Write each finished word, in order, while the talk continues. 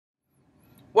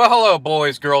Well, hello,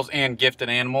 boys, girls, and gifted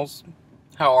animals.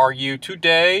 How are you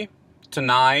today,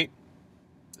 tonight,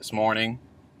 this morning,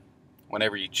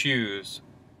 whenever you choose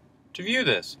to view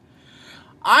this?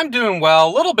 I'm doing well,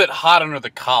 a little bit hot under the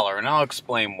collar, and I'll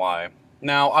explain why.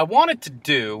 Now, I wanted to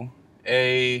do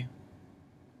a...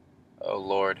 Oh,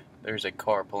 Lord, there's a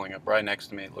car pulling up right next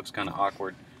to me. It looks kind of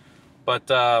awkward.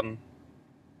 But, I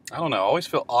don't know, I always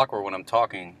feel awkward when I'm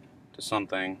talking to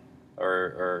something,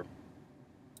 or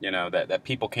you know, that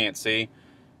people can't see.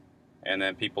 And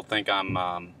then people think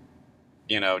I'm,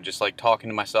 just like talking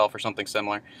to myself or something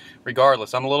similar.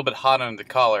 Regardless, I'm a little bit hot under the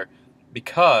collar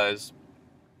because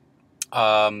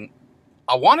I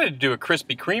wanted to do a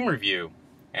Krispy Kreme review.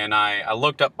 And I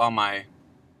looked up on my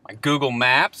Google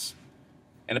Maps,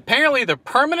 and apparently they're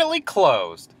permanently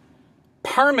closed.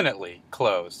 Permanently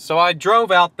closed. So I drove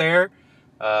out there,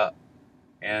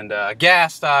 and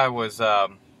aghast,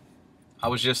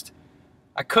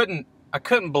 I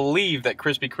couldn't believe that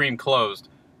Krispy Kreme closed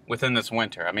within this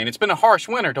winter. I mean, it's been a harsh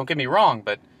winter, don't get me wrong,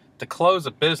 but to close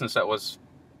a business that was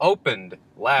opened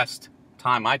last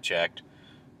time I checked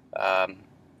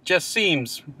just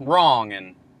seems wrong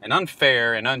and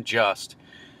unfair and unjust.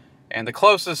 And the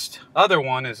closest other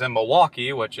one is in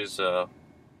Milwaukee, which is a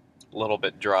little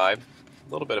bit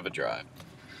of a drive.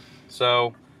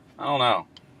 So, I don't know.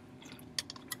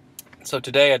 So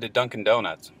today I did Dunkin'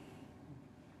 Donuts.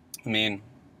 I mean,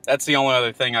 that's the only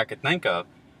other thing I could think of.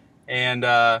 And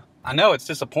I know it's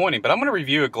disappointing, but I'm going to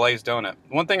review a glazed donut.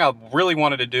 One thing I really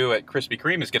wanted to do at Krispy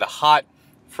Kreme is get a hot,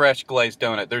 fresh glazed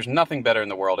donut. There's nothing better in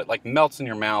the world. It like melts in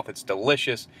your mouth. It's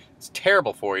delicious. It's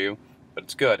terrible for you, but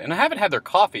it's good. And I haven't had their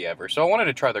coffee ever, so I wanted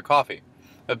to try their coffee.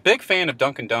 I'm a big fan of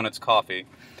Dunkin' Donuts coffee.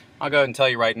 I'll go ahead and tell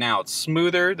you right now, it's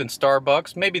smoother than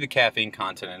Starbucks. Maybe the caffeine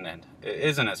content in it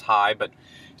isn't as high, but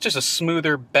it's just a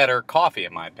smoother, better coffee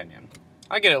in my opinion.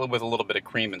 I get it with a little bit of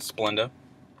cream and Splenda.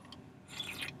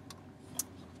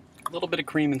 A little bit of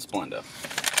cream and Splenda.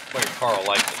 Way Karl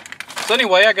likes it. So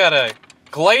anyway, I got a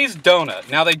glazed donut.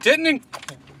 Now they didn't...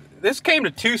 This came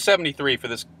to $2.73 for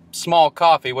this small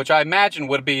coffee, which I imagine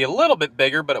would be a little bit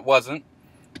bigger, but it wasn't,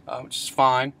 which is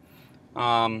fine.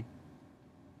 And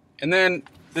then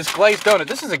this glazed donut,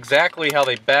 this is exactly how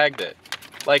they bagged it.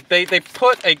 Like they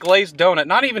put a glazed donut,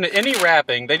 not even any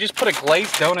wrapping, they just put a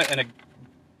glazed donut in a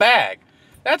bag.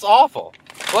 That's awful.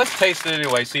 Well, let's taste it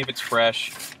anyway, see if it's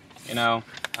fresh. You know,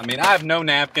 I mean, I have no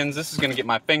napkins. This is going to get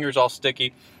my fingers all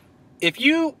sticky. If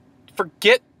you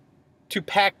forget to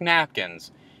pack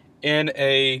napkins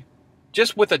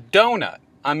just with a donut,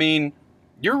 I mean,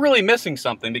 you're really missing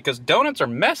something because donuts are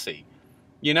messy.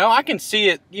 You know, I can see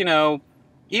it, you know,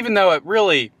 even though it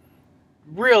really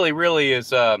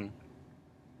is,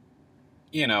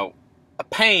 you know, a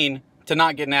pain to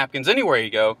not get napkins anywhere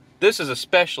you go. This is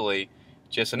especially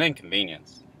just an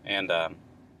inconvenience, and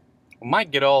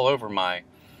might get all over my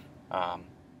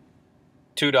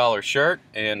 $2 shirt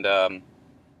and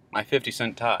my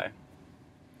 50-cent tie.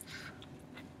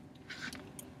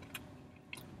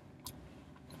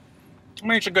 I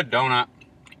mean, it's a good donut.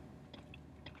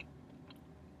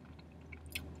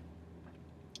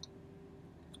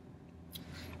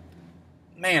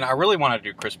 Man, I really want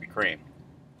to do Krispy Kreme.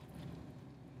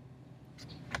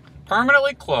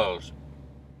 Permanently closed.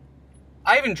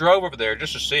 I even drove over there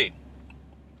just to see.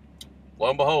 Lo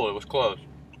and behold, it was closed.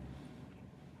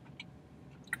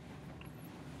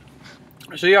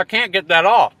 See, I can't get that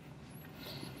off.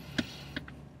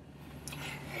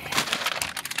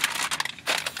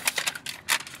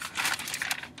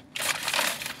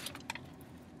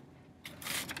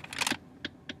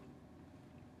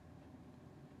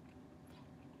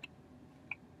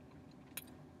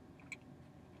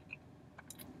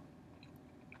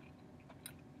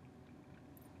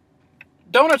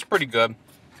 Donut's pretty good.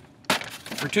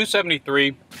 For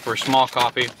 $2.73 for a small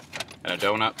coffee and a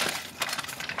donut.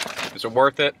 Is it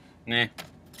worth it? Nah,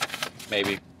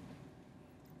 maybe.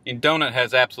 And donut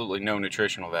has absolutely no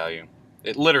nutritional value.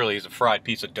 It literally is a fried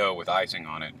piece of dough with icing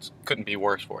on it. It couldn't be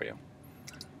worse for you.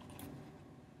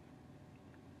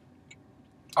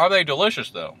 Are they delicious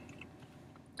though?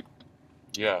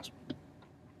 Yes.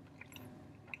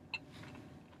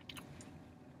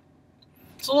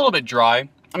 It's a little bit dry.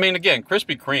 I mean, again,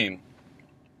 Krispy Kreme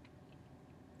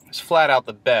is flat out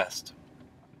the best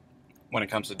when it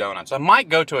comes to donuts. I might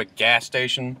go to a gas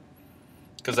station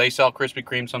because they sell Krispy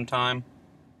Kreme sometime.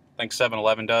 I think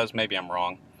 7-Eleven does. Maybe I'm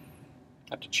wrong.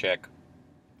 I have to check.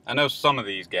 I know some of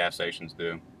these gas stations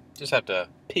do. Just have to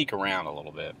peek around a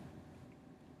little bit.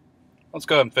 Let's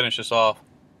go ahead and finish this off.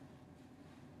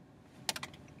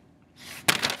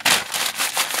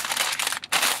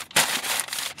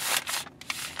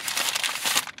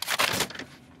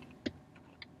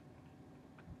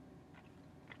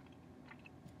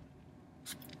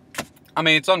 I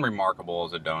mean, it's unremarkable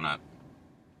as a donut.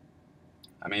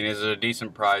 I mean, is it a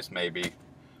decent price? Maybe.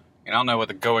 And I don't know what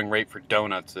the going rate for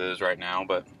donuts is right now,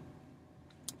 but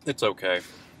it's okay.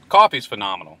 Coffee's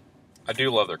phenomenal. I do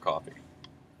love their coffee.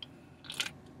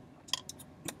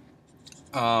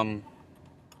 The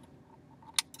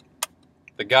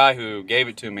guy who gave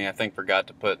it to me, I think, forgot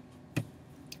to put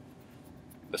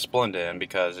the Splenda in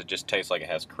because it just tastes like it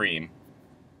has cream.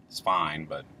 It's fine,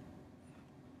 but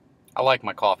I like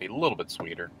my coffee a little bit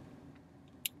sweeter.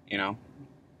 You know?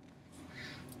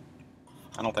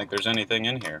 I don't think there's anything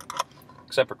in here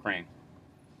except for cream.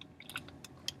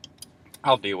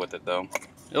 I'll deal with it, though.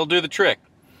 It'll do the trick.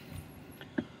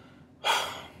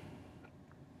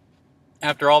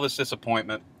 After all this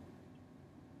disappointment,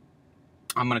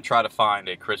 I'm going to try to find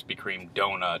a Krispy Kreme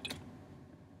donut.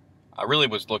 I really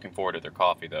was looking forward to their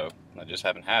coffee, though. I just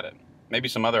haven't had it. Maybe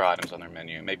some other items on their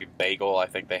menu. Maybe bagel, I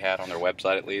think they had on their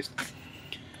website at least.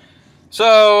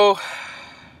 So,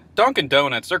 Dunkin'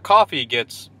 Donuts, their coffee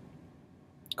gets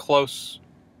close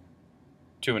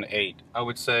to an 8. I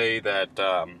would say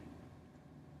that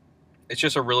it's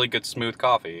just a really good smooth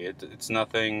coffee. It's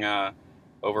nothing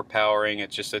overpowering.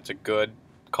 It's a good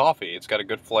coffee. It's got a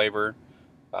good flavor.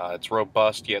 It's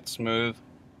robust yet smooth.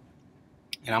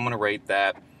 And I'm going to rate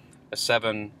that a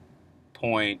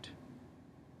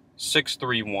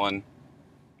 7.631.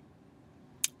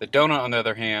 The donut, on the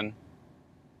other hand,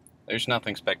 there's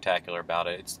nothing spectacular about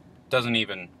it. It doesn't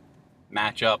even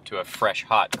match up to a fresh,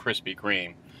 hot Krispy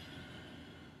Kreme.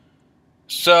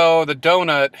 So the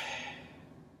donut,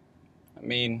 I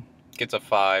mean, gets a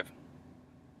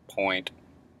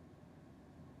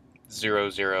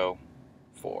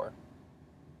 5.004.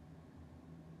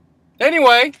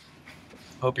 Anyway,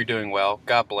 hope you're doing well.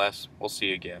 God bless. We'll see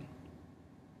you again.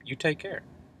 You take care.